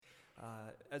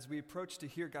as we approach to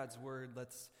hear God's word,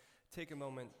 let's take a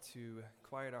moment to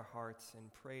quiet our hearts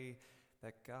and pray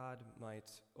that God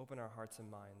might open our hearts and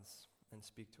minds and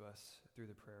speak to us through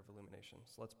the prayer of illumination.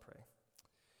 So let's pray.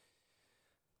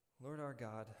 Lord our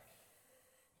God,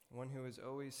 one who is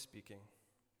always speaking,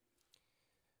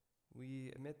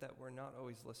 we admit that we're not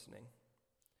always listening.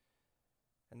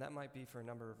 And that might be for a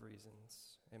number of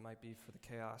reasons. It might be for the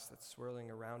chaos that's swirling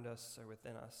around us or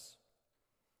within us.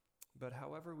 But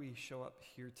however we show up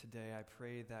here today, I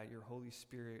pray that your Holy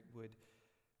Spirit would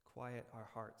quiet our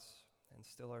hearts and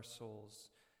still our souls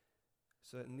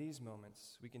so that in these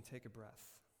moments we can take a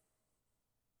breath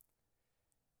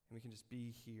and we can just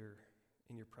be here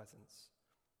in your presence.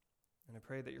 And I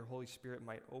pray that your Holy Spirit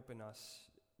might open us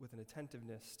with an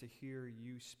attentiveness to hear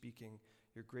you speaking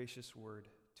your gracious word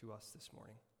to us this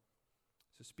morning.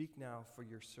 So speak now, for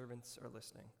your servants are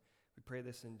listening. We pray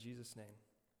this in Jesus' name.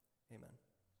 Amen.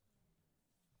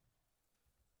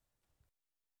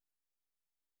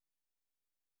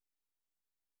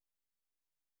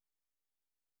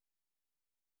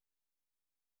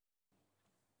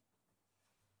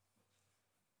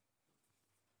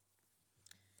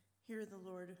 Hear the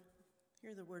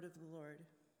word of the Lord.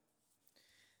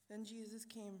 Then Jesus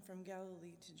came from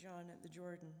Galilee to John at the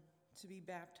Jordan to be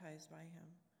baptized by him.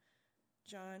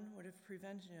 John would have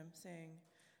prevented him, saying,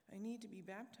 "I need to be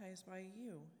baptized by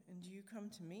you, and do you come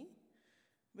to me?"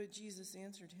 But Jesus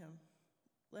answered him,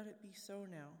 "Let it be so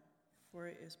now, for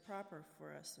it is proper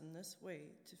for us in this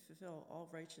way to fulfill all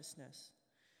righteousness."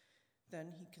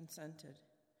 Then he consented.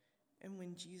 And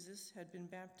when Jesus had been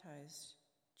baptized,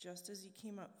 just as he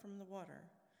came up from the water,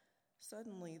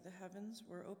 suddenly the heavens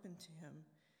were opened to him,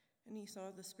 and he saw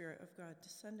the Spirit of God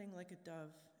descending like a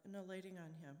dove and alighting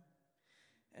on him.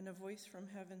 And a voice from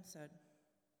heaven said,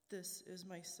 "This is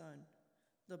my Son,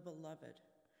 the beloved,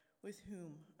 with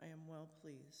whom I am well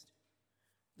pleased."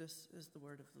 This is the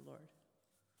word of the Lord.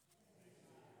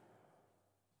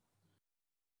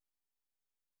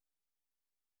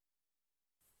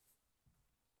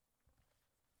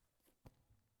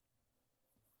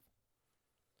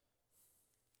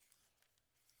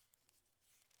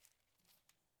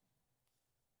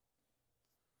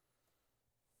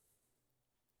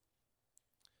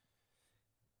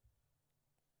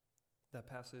 That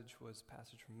passage was a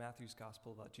passage from Matthew's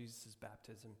Gospel about Jesus'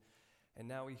 baptism. And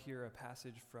now we hear a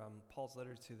passage from Paul's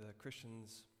letter to the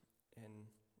Christians in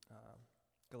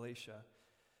Galatia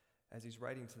as he's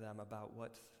writing to them about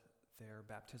what their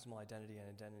baptismal identity and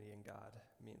identity in God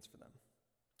means for them.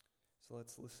 So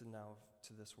let's listen now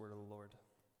to this word of the Lord.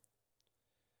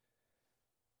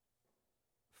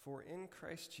 "For in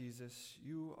Christ Jesus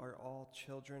you are all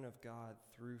children of God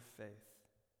through faith.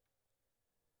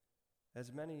 As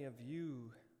many of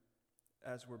you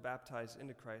as were baptized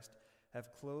into Christ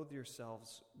have clothed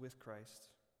yourselves with Christ.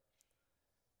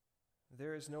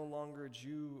 There is no longer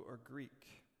Jew or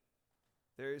Greek.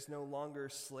 There is no longer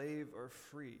slave or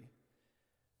free.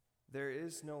 There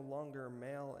is no longer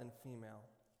male and female.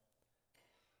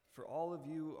 For all of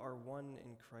you are one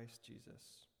in Christ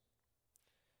Jesus.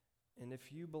 And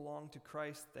if you belong to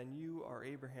Christ, then you are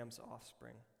Abraham's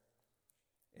offspring,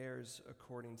 heirs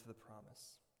according to the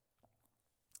promise."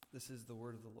 This is the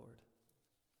word of the Lord.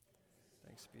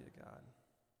 Thanks be to God.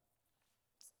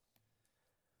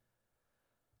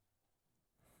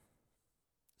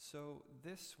 So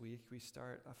this week we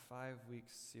start a 5-week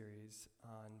series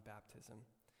on baptism.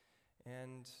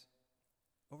 And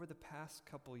over the past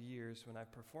couple years when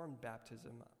I've performed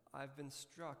baptism, I've been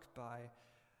struck by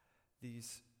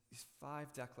these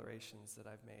 5 declarations that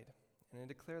I've made. And I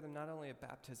declare them not only at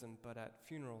baptism, but at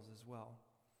funerals as well.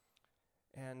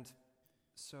 And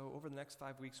so over the next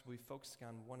 5 weeks, we'll be focusing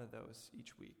on one of those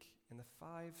each week. And the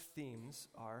 5 themes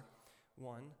are,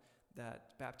 1,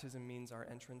 that baptism means our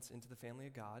entrance into the family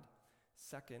of God.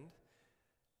 2nd,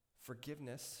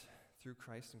 forgiveness through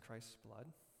Christ and Christ's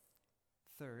blood.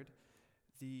 3rd,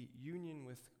 the union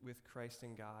with Christ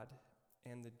and God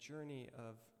and the journey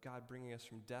of God bringing us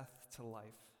from death to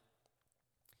life.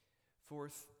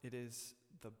 4th, it is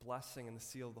the blessing and the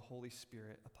seal of the Holy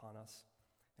Spirit upon us.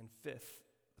 And 5th,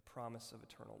 promise of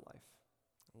eternal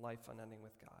life unending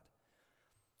with God.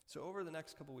 So over the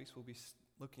next couple weeks, we'll be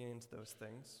looking into those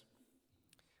things.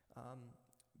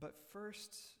 But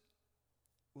first,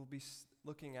 we'll be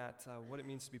looking at what it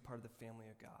means to be part of the family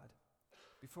of God.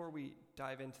 Before we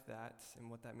dive into that and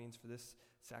what that means for this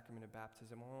sacrament of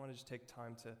baptism, I want to just take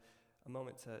a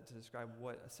moment to describe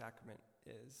what a sacrament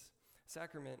is.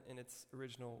 Sacrament, in its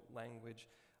original language,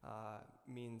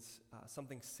 means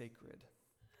something sacred.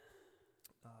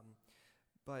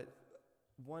 But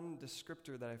one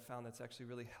descriptor that I found that's actually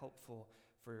really helpful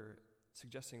for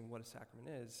suggesting what a sacrament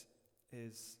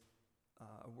is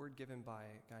a word given by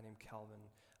a guy named Calvin,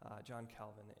 John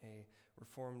Calvin, a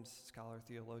Reformed scholar,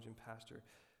 theologian, pastor,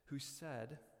 who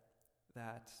said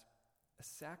that a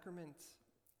sacrament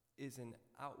is an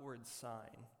outward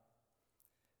sign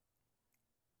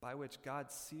by which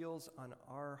God seals on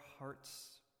our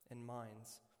hearts and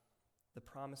minds the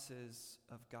promises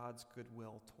of God's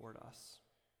goodwill toward us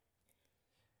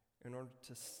in order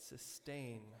to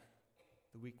sustain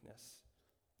the weakness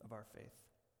of our faith.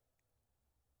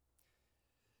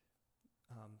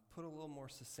 Put a little more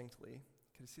succinctly,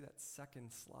 can you see that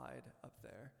second slide up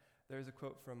there? There's a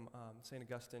quote from St.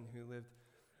 Augustine, who lived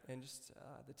in just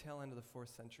the tail end of the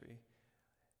 4th century.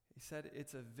 He said,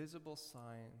 "It's a visible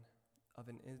sign of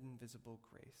an invisible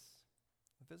grace."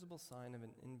 A visible sign of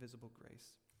an invisible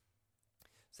grace.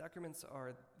 Sacraments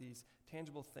are these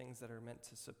tangible things that are meant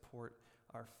to support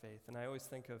our faith. And I always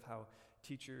think of how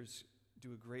teachers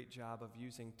do a great job of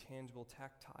using tangible,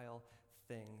 tactile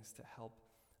things to help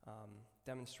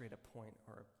demonstrate a point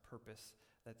or a purpose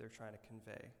that they're trying to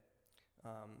convey.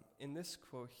 In this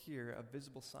quote here, a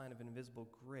visible sign of an invisible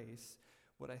grace,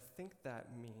 what I think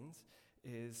that means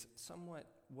is somewhat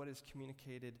what is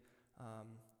communicated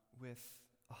with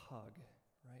a hug,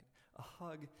 right? A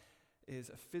hug is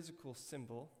a physical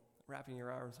symbol, wrapping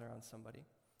your arms around somebody,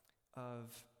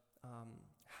 of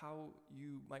how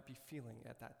you might be feeling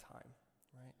at that time,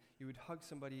 right? You would hug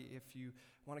somebody if you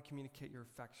want to communicate your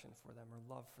affection for them or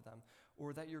love for them,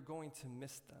 or that you're going to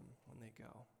miss them when they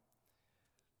go.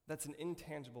 That's an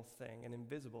intangible thing, an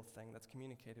invisible thing that's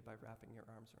communicated by wrapping your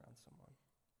arms around someone.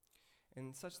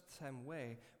 In such the same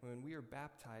way, when we are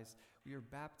baptized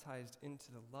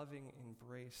into the loving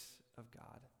embrace of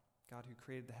God, God who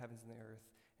created the heavens and the earth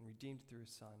and redeemed it through his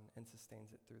Son and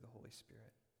sustains it through the Holy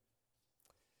Spirit.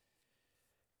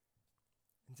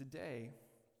 And today,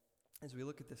 as we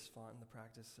look at this font, the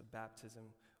practice of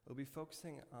baptism, we'll be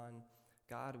focusing on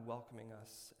God welcoming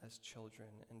us as children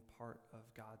and part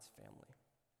of God's family.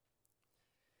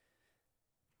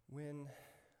 When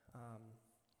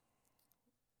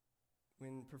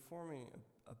performing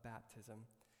a baptism,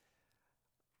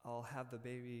 I'll have the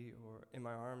baby or in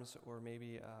my arms, or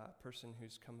maybe a person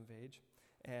who's come of age,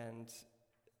 and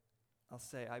I'll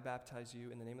say, "I baptize you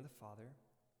in the name of the Father,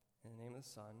 in the name of the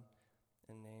Son,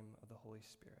 in the name of the Holy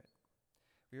Spirit."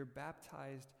 We are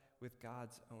baptized with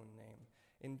God's own name.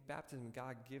 In baptism,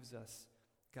 God gives us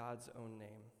God's own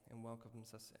name and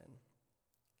welcomes us in.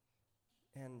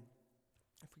 And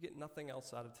if we get nothing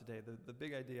else out of today, the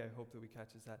big idea I hope that we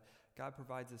catch is that God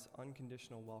provides this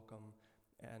unconditional welcome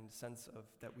and sense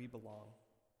of that we belong.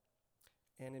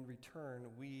 And in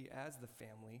return, we as the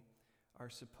family are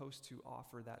supposed to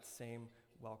offer that same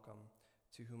welcome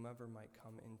to whomever might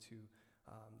come into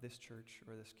this church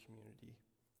or this community,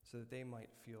 so that they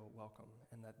might feel welcome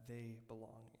and that they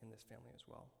belong in this family as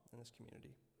well, in this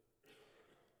community.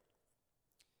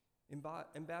 In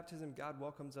baptism, God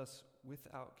welcomes us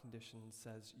without condition and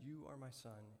says, "You are my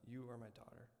son, you are my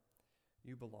daughter,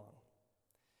 you belong."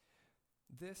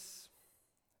 This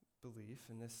belief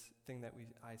and this thing that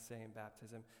I say in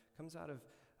baptism comes out of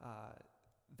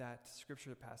that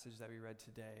scripture passage that we read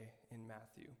today in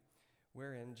Matthew,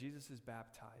 wherein Jesus is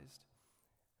baptized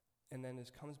and then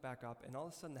comes back up, and all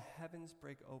of a sudden the heavens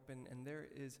break open, and there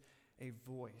is a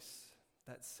voice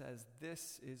that says,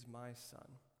 "This is my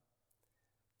son,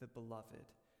 the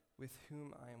beloved, with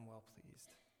whom I am well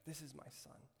pleased." This is my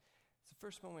son. It's the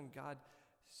first moment God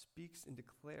speaks and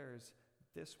declares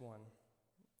this one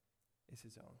is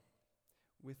his own,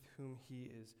 with whom he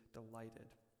is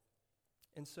delighted.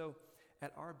 And so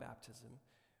at our baptism,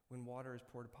 when water is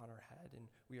poured upon our head and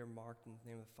we are marked in the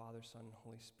name of the Father, Son, and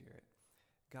Holy Spirit,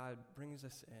 God brings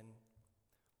us in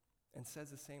and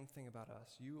says the same thing about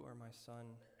us. "You are my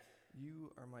son,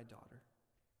 you are my daughter.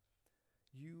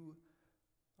 You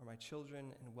are my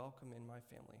children and welcome in my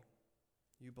family.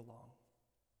 You belong.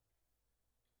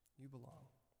 You belong."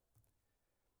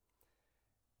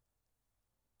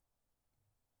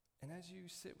 And as you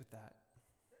sit with that,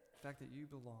 the fact that you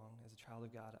belong as a child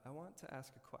of God, I want to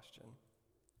ask a question.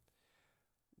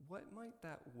 What might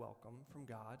that welcome from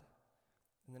God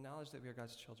and the knowledge that we are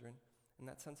God's children and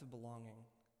that sense of belonging,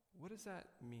 what does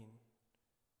that mean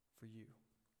for you?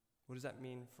 What does that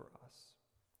mean for us?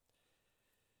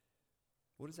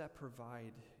 What does that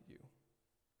provide you?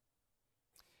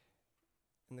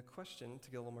 And the question, to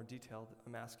get a little more detailed,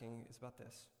 I'm asking is about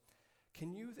this.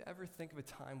 Can you ever think of a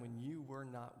time when you were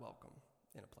not welcome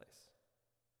in a place?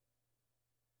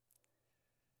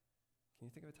 Can you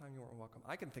think of a time you weren't welcome?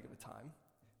 I can think of a time.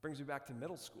 It brings me back to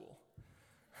middle school.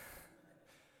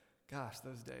 Gosh,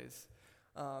 those days.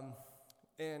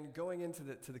 and going into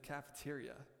the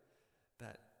cafeteria,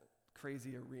 that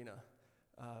crazy arena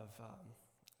of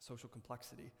social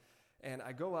complexity. And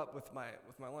I go up with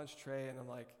my lunch tray, and I'm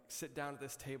like, sit down at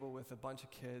this table with a bunch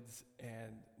of kids,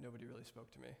 and nobody really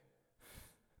spoke to me.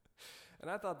 And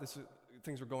I thought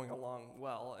things were going along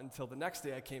well until the next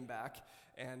day I came back,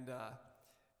 and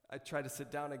I tried to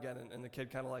sit down again, and the kid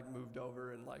kind of like moved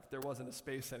over, and like there wasn't a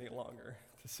space any longer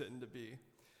to sit and to be.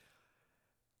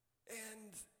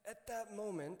 And at that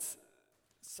moment,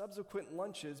 subsequent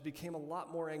lunches became a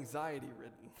lot more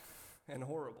anxiety-ridden and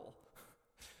horrible.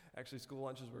 Actually, school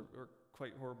lunches were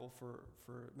quite horrible for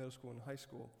middle school and high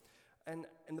school. And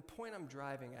the point I'm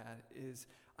driving at is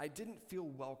I didn't feel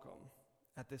welcome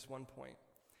at this one point.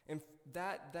 And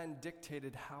that then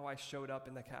dictated how I showed up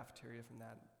in the cafeteria from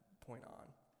that point on.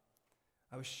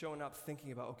 I was showing up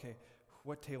thinking about, okay,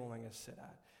 what table am I going to sit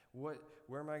at?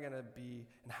 Where am I going to be?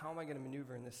 And how am I going to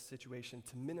maneuver in this situation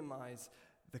to minimize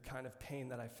the kind of pain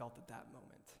that I felt at that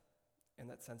moment and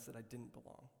that sense that I didn't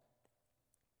belong?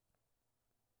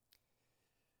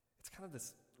 It's kind of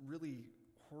this really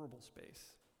horrible space.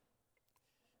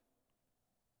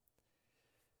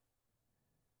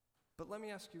 But let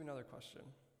me ask you another question.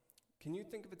 Can you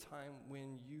think of a time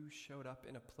when you showed up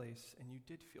in a place and you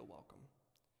did feel welcome?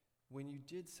 When you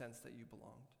did sense that you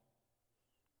belonged?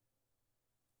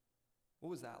 What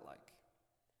was that like?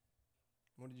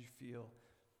 What did you feel?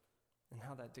 And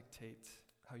how that dictates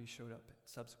how you showed up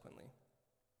subsequently?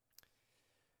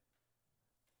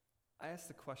 I asked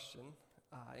the question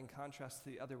in contrast to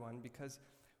the other one because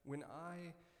when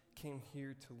I came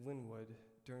here to Linwood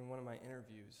during one of my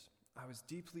interviews, I was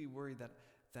deeply worried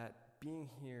that being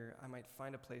here, I might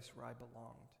find a place where I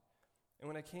belonged. And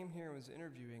when I came here and was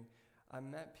interviewing, I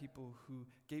met people who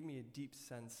gave me a deep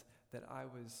sense that I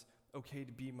was okay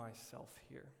to be myself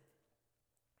here.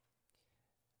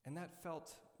 And that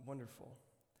felt wonderful.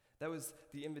 That was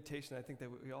the invitation I think that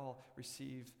we all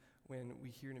receive when we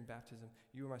hear it in baptism.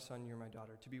 You are my son, you are my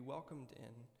daughter. To be welcomed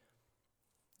in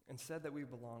and said that we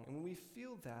belong. And when we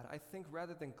feel that, I think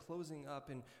rather than closing up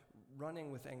and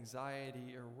running with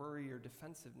anxiety or worry or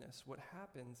defensiveness, what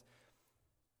happens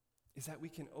is that we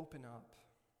can open up.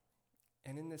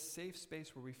 And in this safe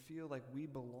space where we feel like we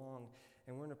belong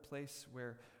and we're in a place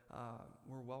where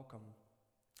we're welcome,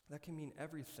 that can mean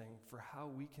everything for how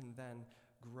we can then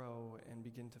grow and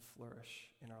begin to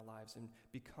flourish in our lives and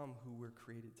become who we're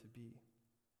created to be.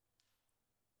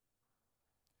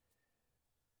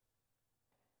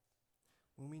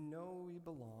 When we know we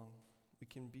belong, we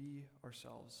can be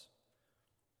ourselves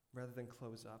rather than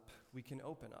close up. We can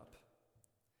open up.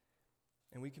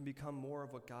 And we can become more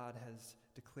of what God has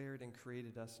declared and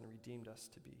created us and redeemed us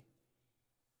to be.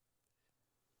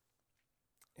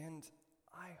 And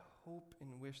I hope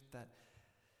and wish that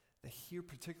here,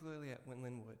 particularly at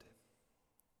Linwood,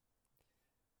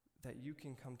 that you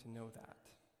can come to know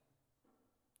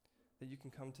that you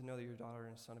can come to know that you're a daughter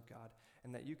and a son of God,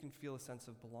 and that you can feel a sense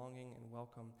of belonging and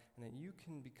welcome, and that you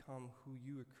can become who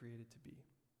you were created to be.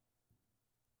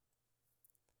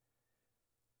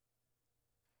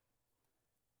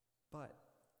 But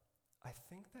I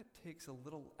think that takes a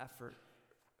little effort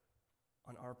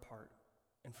on our part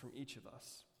and from each of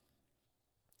us.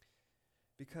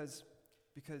 Because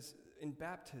in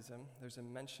baptism, there's a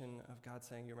mention of God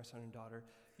saying, you're my son and daughter,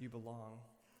 you belong.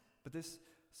 But this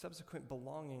subsequent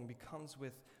belonging becomes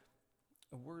with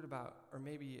a word about, or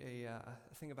maybe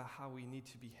a thing about how we need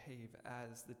to behave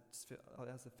as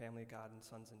the family of God and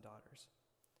sons and daughters,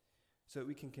 so that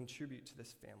we can contribute to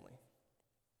this family.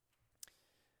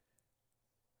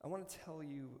 I want to tell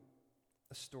you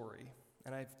a story,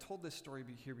 and I've told this story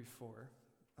here before,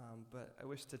 but I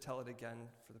wish to tell it again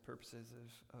for the purposes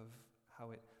of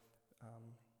how it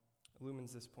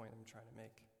illumines this point I'm trying to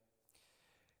make.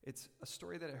 It's a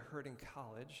story that I heard in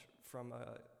college from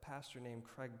a pastor named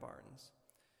Craig Barnes.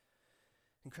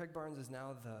 And Craig Barnes is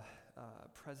now the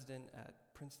president at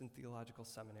Princeton Theological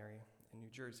Seminary in New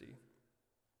Jersey.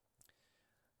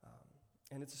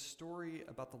 And it's a story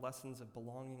about the lessons of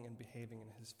belonging and behaving in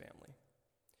his family.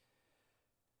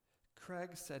 Craig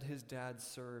said his dad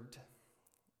served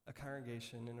a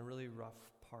congregation in a really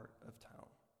rough part of town.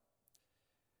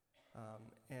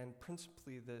 And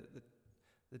principally,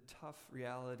 the tough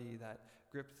reality that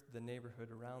gripped the neighborhood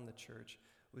around the church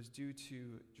was due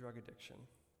to drug addiction.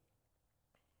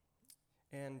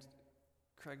 And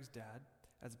Craig's dad,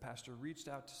 as a pastor, reached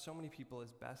out to so many people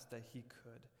as best that he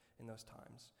could in those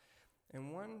times.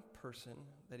 And one person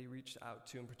that he reached out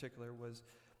to in particular was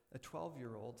a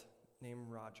 12-year-old named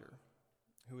Roger,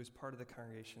 who was part of the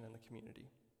congregation and the community.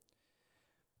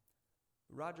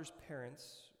 Roger's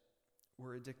parents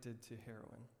were addicted to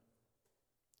heroin.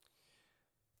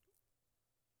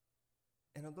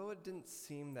 And although it didn't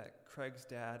seem that Craig's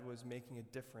dad was making a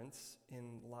difference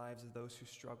in the lives of those who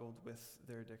struggled with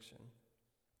their addiction,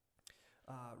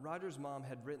 Roger's mom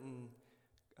had written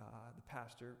the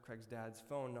pastor, Craig's dad's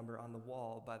phone number on the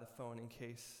wall by the phone in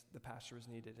case the pastor was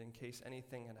needed, in case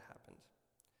anything had happened.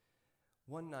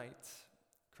 One night,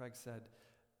 Craig said,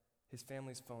 his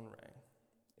family's phone rang.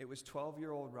 It was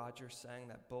 12-year-old Roger saying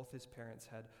that both his parents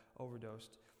had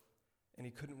overdosed and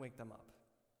he couldn't wake them up.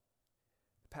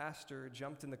 The pastor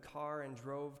jumped in the car and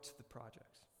drove to the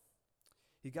project.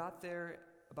 He got there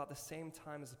about the same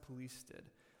time as the police did,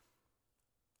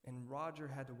 and Roger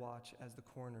had to watch as the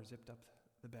coroner zipped up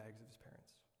the bags of his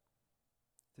parents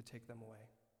to take them away.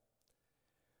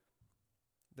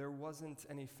 There wasn't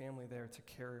any family there to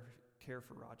care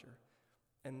for Roger,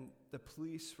 and the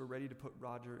police were ready to put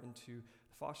Roger into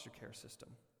the foster care system.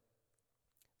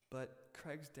 But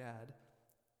Craig's dad,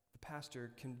 the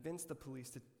pastor, convinced the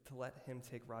police to let him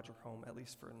take Roger home, at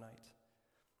least for a night.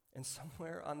 And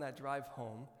somewhere on that drive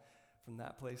home, from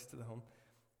that place to the home,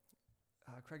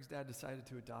 Craig's dad decided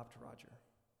to adopt Roger.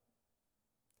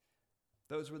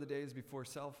 Those were the days before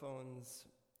cell phones,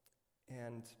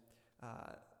 and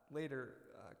later,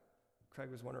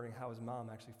 Craig was wondering how his mom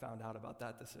actually found out about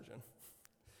that decision.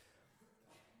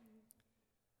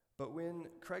 But when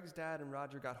Craig's dad and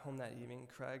Roger got home that evening,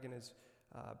 Craig and his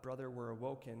brother were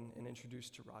awoken and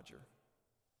introduced to Roger.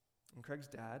 And Craig's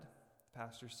dad, the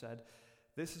pastor, said,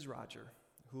 "This is Roger,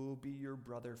 who will be your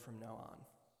brother from now on."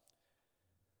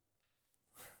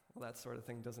 Well, that sort of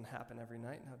thing doesn't happen every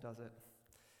night, now does it?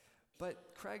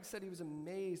 But Craig said he was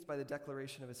amazed by the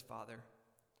declaration of his father,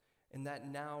 and that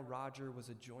now Roger was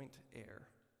a joint heir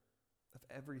of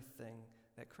everything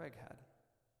that Craig had.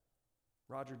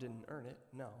 Roger didn't earn it,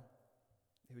 no.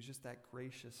 It was just that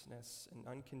graciousness and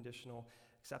unconditional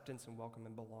acceptance and welcome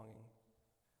and belonging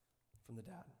from the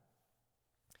dad.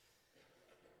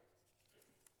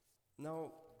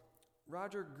 Now,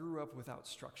 Roger grew up without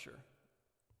structure.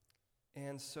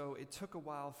 And so it took a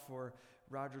while for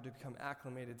Roger to become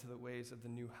acclimated to the ways of the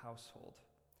new household.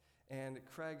 And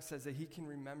Craig says that he can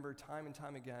remember time and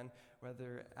time again,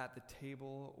 whether at the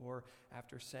table or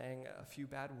after saying a few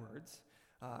bad words,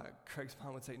 Craig's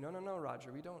mom would say, no,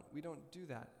 Roger, we don't do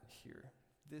that here.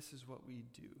 This is what we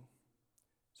do.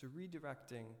 So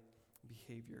redirecting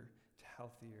behavior to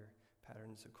healthier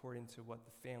patterns according to what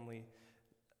the family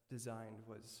designed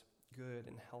was good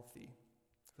and healthy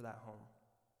for that home.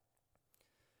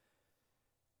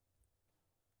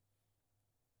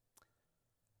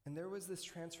 And there was this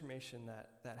transformation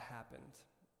that happened.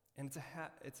 And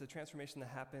it's a transformation that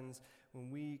happens when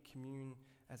we commune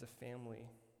as a family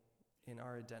in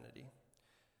our identity.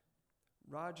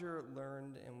 Roger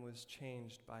learned and was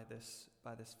changed by this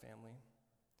family.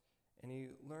 And he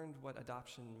learned what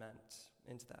adoption meant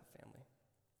into that family.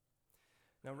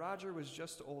 Now, Roger was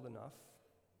just old enough,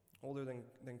 older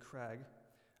than Craig,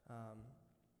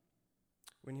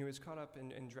 when he was caught up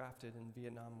and drafted in the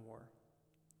Vietnam War.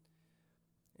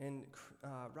 And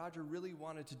Roger really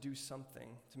wanted to do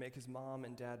something to make his mom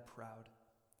and dad proud.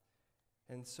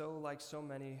 And so, like so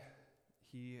many,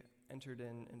 he entered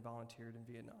in and volunteered in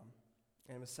Vietnam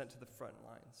and was sent to the front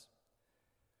lines.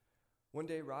 One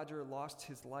day, Roger lost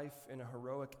his life in a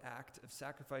heroic act of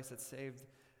sacrifice that saved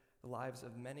the lives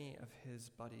of many of his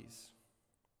buddies.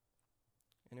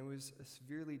 And it was a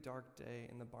severely dark day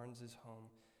in the Barnes' home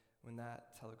when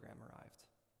that telegram arrived.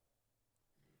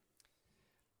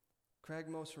 Craig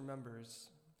most remembers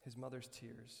his mother's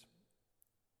tears.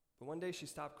 But one day she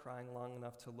stopped crying long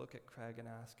enough to look at Craig and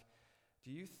ask,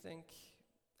 "Do you think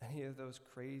any of those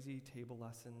crazy table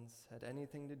lessons had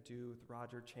anything to do with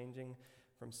Roger changing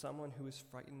from someone who was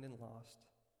frightened and lost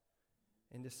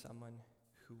into someone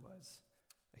who was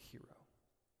a hero?"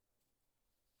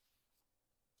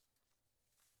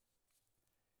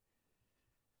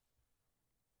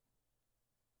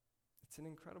 It's an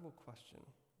incredible question.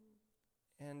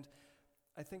 And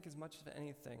I think as much as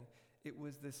anything, it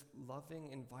was this loving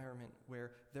environment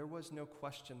where there was no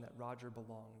question that Roger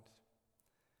belonged,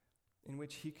 in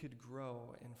which he could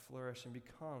grow and flourish and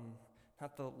become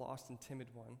not the lost and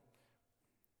timid one,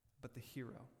 but the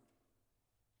hero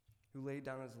who laid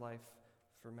down his life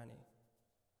for many.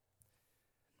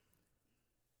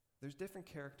 There's different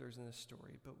characters in this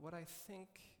story, but what I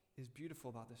think is beautiful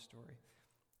about this story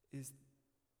is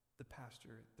the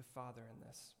pastor, the father in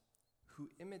this, who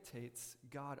imitates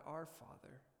God our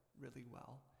Father really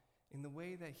well in the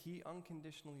way that he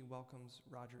unconditionally welcomes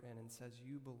Roger in and says,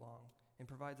 "You belong," and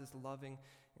provides this loving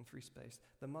and free space.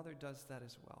 The mother does that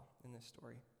as well in this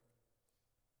story.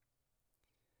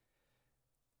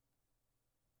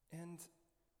 And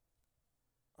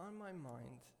on my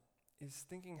mind is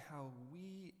thinking how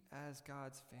we as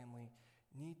God's family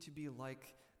need to be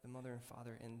like the mother and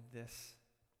father in this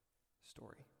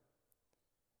story,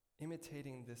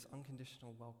 imitating this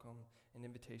unconditional welcome and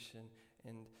invitation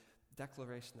and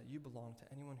declaration that you belong to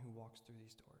anyone who walks through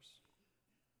these doors.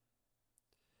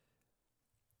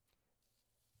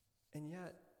 And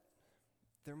yet,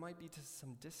 there might be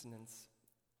some dissonance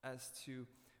as to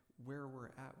where we're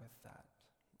at with that.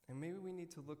 And maybe we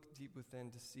need to look deep within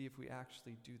to see if we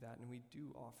actually do that, and we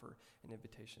do offer an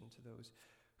invitation to those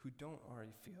who don't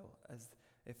already feel as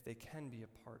if they can be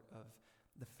a part of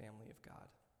the family of God.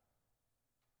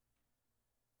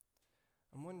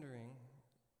 I'm wondering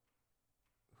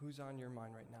who's on your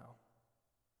mind right now?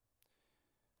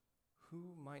 Who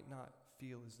might not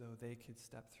feel as though they could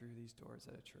step through these doors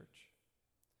at a church?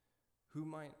 Who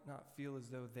might not feel as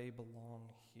though they belong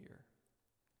here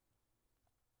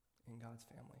in God's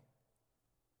family?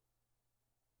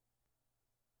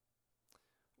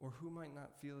 Or who might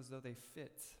not feel as though they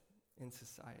fit in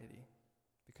society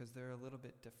because they're a little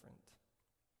bit different?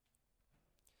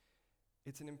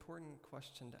 It's an important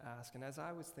question to ask. And as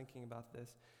I was thinking about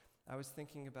this, I was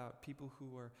thinking about people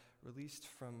who are released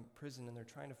from prison and they're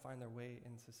trying to find their way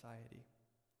in society.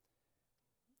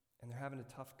 And they're having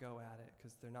a tough go at it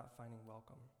because they're not finding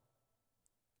welcome.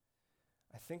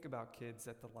 I think about kids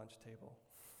at the lunch table.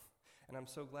 And I'm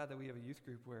so glad that we have a youth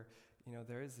group where,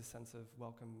 there is a sense of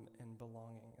welcome and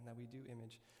belonging, and that we do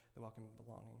image the welcome and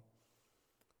belonging.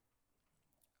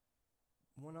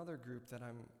 One other group that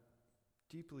I'm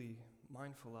deeply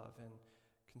mindful of and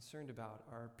concerned about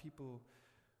are people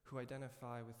who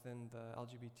identify within the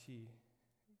LGBT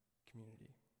community.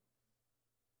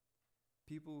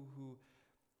 People who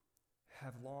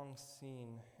have long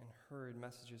seen and heard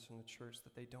messages from the church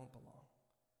that they don't belong,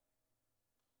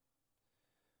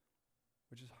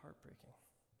 which is heartbreaking.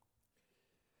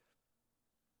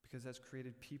 Because as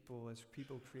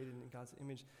people created in God's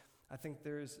image, I think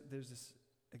there's this,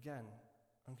 again,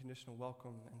 unconditional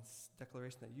welcome and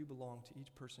declaration that you belong to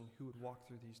each person who would walk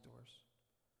through these doors.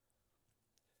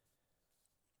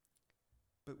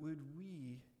 But would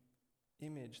we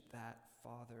image that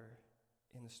Father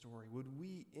in the story? Would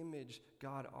we image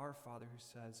God our Father who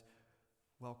says,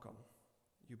 welcome,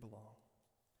 you belong?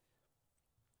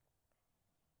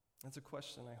 That's a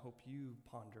question I hope you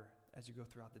ponder as you go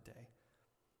throughout the day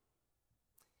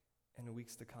and the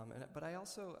weeks to come. But I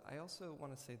also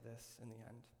want to say this in the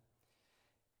end.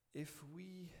 If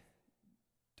we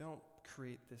don't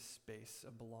create this space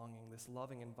of belonging, this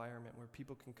loving environment where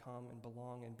people can come and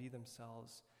belong and be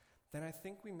themselves, then I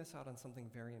think we miss out on something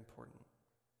very important.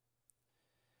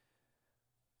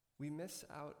 We miss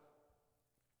out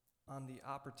on the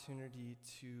opportunity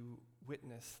to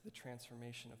witness the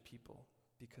transformation of people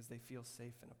because they feel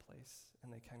safe in a place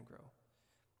and they can grow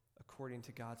according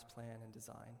to God's plan and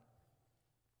design.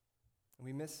 And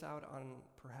we miss out on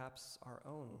perhaps our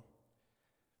own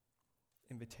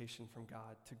invitation from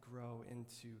God to grow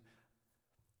into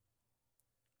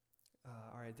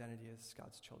our identity as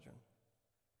God's children.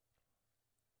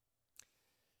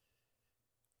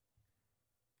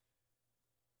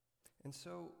 And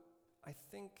so I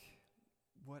think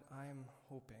what I'm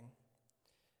hoping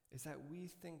is that we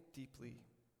think deeply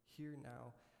here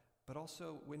now, but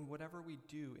also in whatever we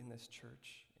do in this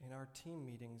church, in our team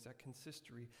meetings, at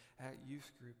consistory, at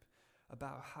youth group,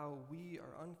 about how we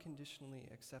are unconditionally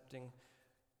accepting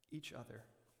each other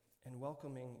and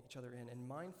welcoming each other in and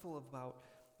mindful about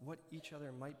what each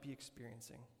other might be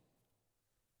experiencing.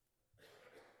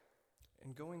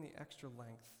 And going the extra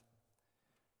length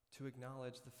to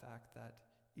acknowledge the fact that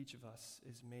each of us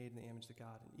is made in the image of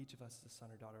God and each of us is a son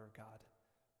or daughter of God,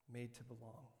 made to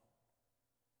belong.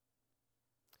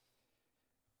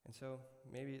 And so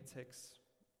maybe it takes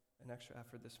an extra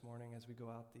effort this morning as we go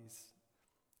out these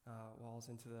walls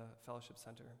into the fellowship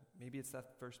center. Maybe it's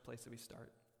that first place that we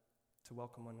start, to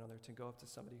welcome one another, to go up to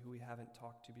somebody who we haven't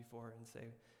talked to before and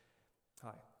say,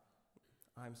 hi,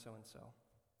 I'm so-and-so.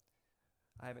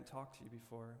 I haven't talked to you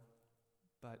before,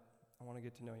 but I want to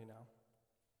get to know you now.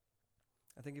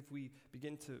 I think if we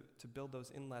begin to build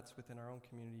those inlets within our own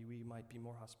community, we might be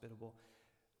more hospitable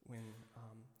when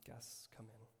guests come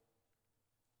in.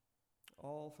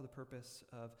 All for the purpose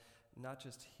of not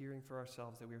just hearing for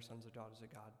ourselves that we are sons or daughters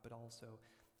of God, but also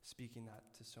speaking that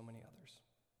to so many others.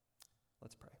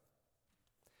 Let's pray.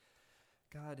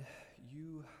 God,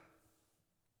 you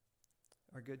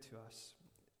are good to us,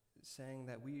 saying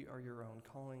that we are your own,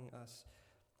 calling us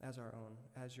as our own,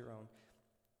 as your own,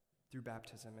 through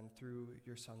baptism and through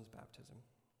your Son's baptism.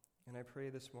 And I pray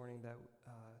this morning that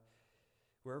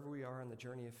wherever we are on the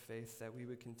journey of faith, that we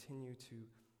would continue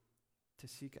to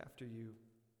seek after you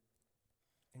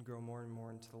and grow more and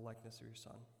more into the likeness of your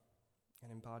Son,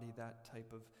 and embody that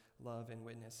type of love and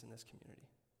witness in this community.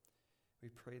 We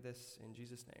pray this in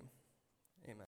Jesus' name.